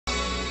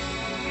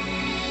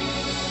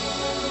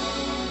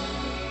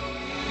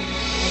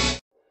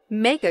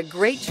Make a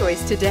great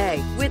choice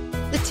today with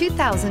the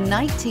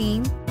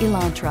 2019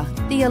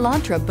 Elantra. The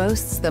Elantra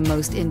boasts the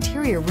most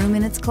interior room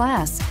in its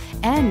class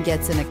and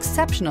gets an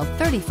exceptional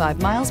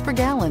 35 miles per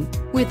gallon.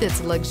 With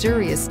its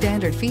luxurious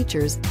standard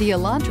features, the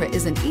Elantra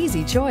is an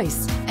easy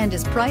choice and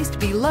is priced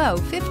below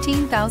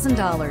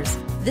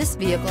 $15,000. This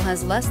vehicle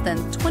has less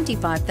than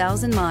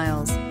 25,000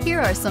 miles. Here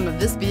are some of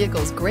this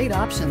vehicle's great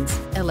options: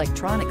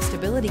 electronic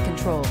stability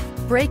control,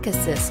 brake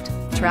assist,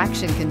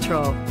 traction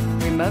control,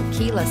 remote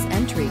keyless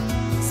entry,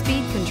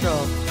 speed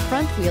control,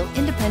 front wheel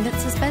independent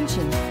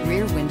suspension,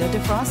 rear window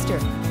defroster,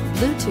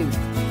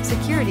 Bluetooth,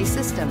 security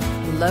system,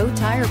 low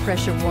tire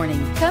pressure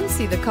warning. Come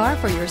see the car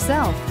for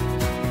yourself.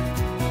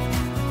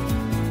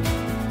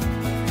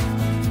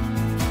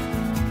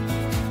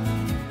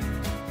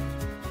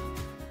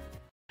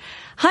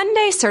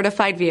 Hyundai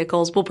certified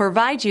vehicles will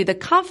provide you the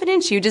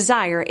confidence you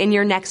desire in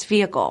your next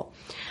vehicle.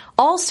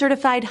 All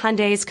certified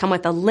Hyundais come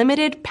with a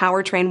limited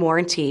powertrain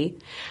warranty,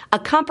 a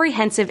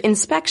comprehensive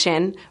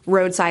inspection,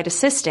 roadside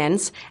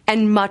assistance,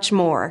 and much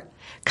more.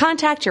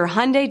 Contact your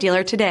Hyundai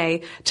dealer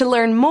today to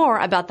learn more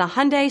about the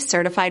Hyundai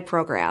Certified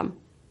Program.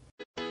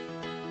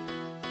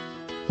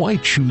 Why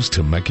choose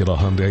Temecula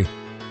Hyundai?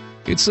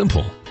 It's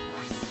simple.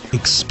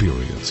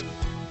 Experience.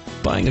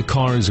 Buying a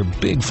car is a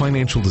big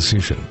financial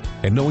decision,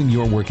 and knowing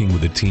you're working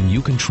with a team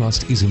you can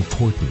trust is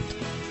important.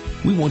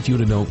 We want you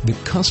to know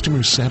that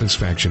customer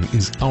satisfaction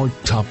is our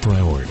top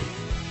priority.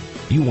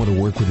 You want to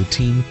work with a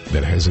team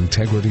that has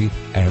integrity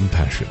and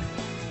passion.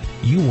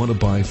 You want to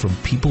buy from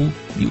people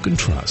you can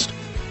trust.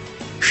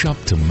 Shop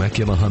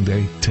Temecula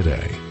Hyundai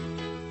today.